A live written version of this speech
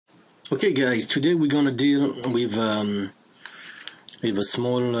Okay guys, today we're gonna deal with a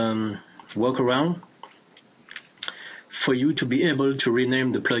small workaround for you to be able to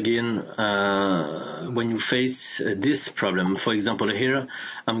rename the plugin when you face this problem. For example, here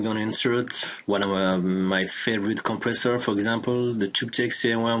I'm gonna insert one of my favorite compressor, for example the TubeTech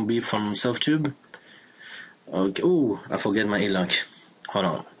CL1B from SoftTube. Okay, oh, I forget my e-lock. Hold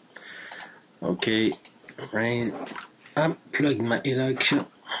on. Okay, right, unplug my e-lock.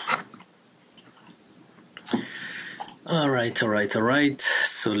 Alright,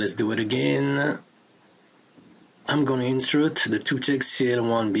 so let's do it again. I'm gonna insert the TubeTech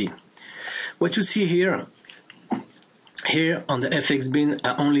CL1B. What you see here on the FX bin,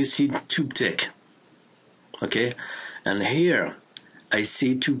 I only see TubeTech. Okay, and here I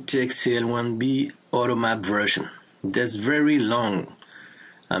see TubeTech CL1B AutoMap version. That's very long.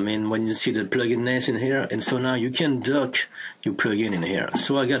 I mean, when you see the plugin names in here, and so now you can dock your plugin in here.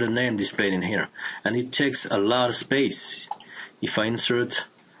 So I got a name displayed in here, and it takes a lot of space. If I insert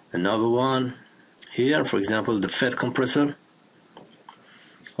another one here, for example, the FET compressor,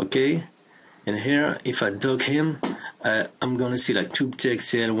 okay, and here if I dock him, I'm gonna see like TubeTech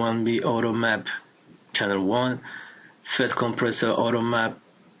CL1B AutoMap channel 1, FET compressor AutoMap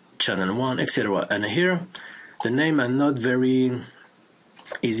channel 1, etc. And here the name are not very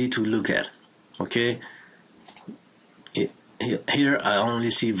easy to look at. Okay, here I only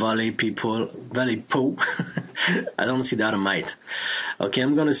see Valley Po. I don't see Dynamite. Okay,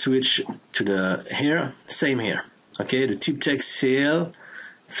 I'm gonna switch to the same here. Okay, the TubeTech CL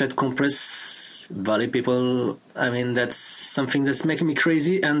FET compress Valley People. I mean, that's something that's making me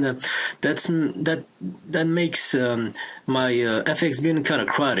crazy, and that makes my FX bin kind of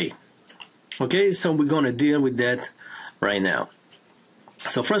crowded. Okay, so we're gonna deal with that right now.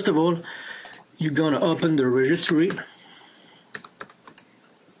 So first of all, you're gonna open the registry.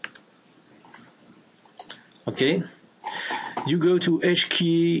 Okay, you go to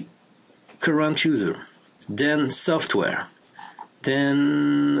HKey current user, then software,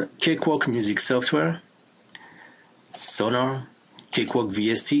 then Cakewalk music software, Sonar, Cakewalk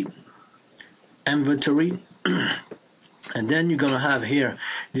VST, inventory, and then you're gonna have here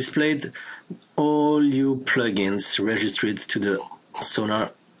displayed all your plugins registered to the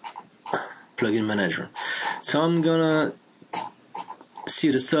Sonar plugin manager. So I'm gonna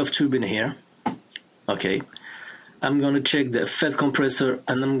see the SoftTube in here. Okay, I'm gonna check the FET compressor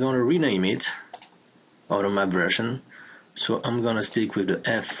and I'm gonna rename it AutoMap version. So I'm gonna stick with the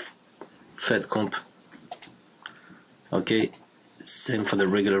FET comp. Okay, same for the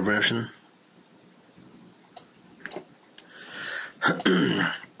regular version.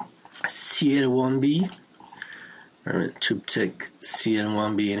 CL1B, TubeTech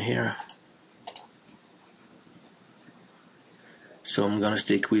CL1B in here. So I'm gonna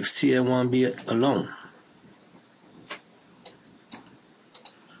stick with CL1B alone.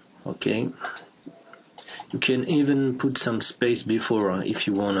 Okay, you can even put some space before if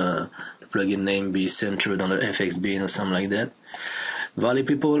you wanna the plugin name be centered on the FX bin or something like that. Valley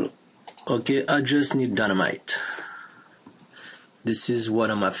People. Okay, I just need Dynamite. This is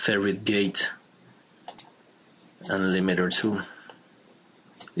one of my favorite gate and limiter too.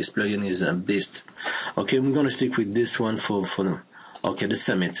 This plugin is a beast. Okay, I'm gonna stick with this one for the the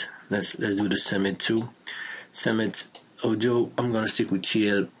Summit. Let's do the Summit too. Summit audio. I'm gonna stick with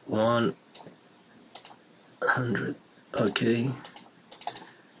TL100. Okay.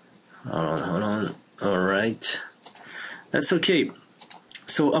 Hold on. All right. That's okay.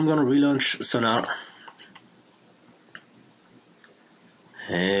 So I'm gonna relaunch Sonar.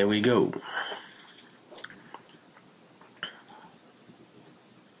 Here we go.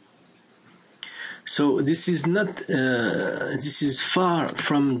 So this is not. This is far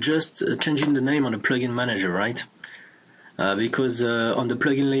from just changing the name on the plugin manager, right? Because on the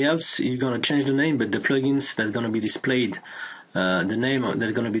plugin layouts you're gonna change the name, but the plugins that's gonna be displayed, the name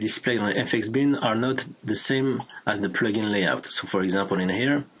that's gonna be displayed on the FX bin are not the same as the plugin layout. So for example, in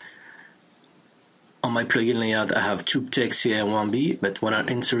here, on my plugin layout, I have TubeTech CL1B, but when I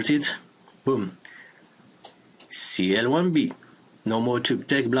insert it, boom, CL1B. No more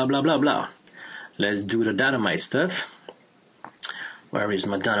TubeTech, blah blah blah blah. Let's do the Dynamite stuff. Where is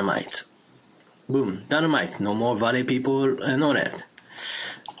my Dynamite? Boom, Dynamite. No more Valley People and all that.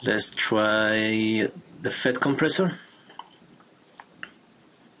 Let's try the FET compressor.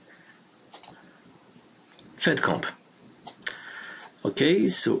 FET comp. Okay,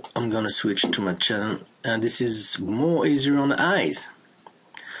 so I'm gonna switch to my channel, and this is more easier on the eyes.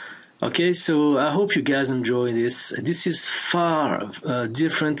 Okay, so I hope you guys enjoy this. This is far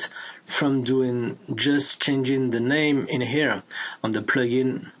different from doing just changing the name in here on the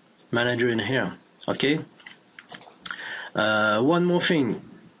plugin manager in here. Okay. One more thing,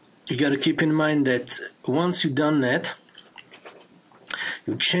 you got to keep in mind that once you've done that,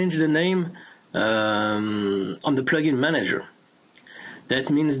 you change the name on the plugin manager. That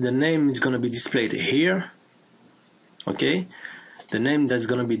means the name is going to be displayed here. Okay, the name that's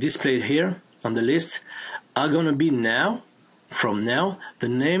going to be displayed here on the list are going to be now, from now, the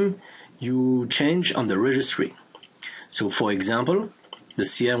name you change on the registry. So for example, the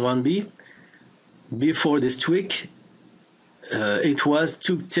CL1B, before this tweak, it was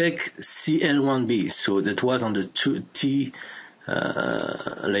TubeTech CL1B, so that was on the T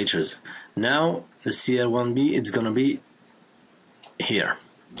letters. Now the CL1B, it's gonna be here,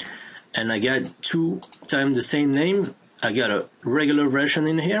 and I got 2 times the same name. I got a regular version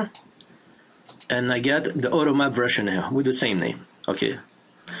in here, and I got the automap version here with the same name.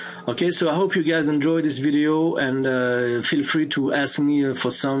 Okay, so I hope you guys enjoyed this video, and feel free to ask me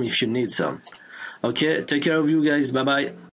for some if you need some. Okay, take care of you guys. Bye bye.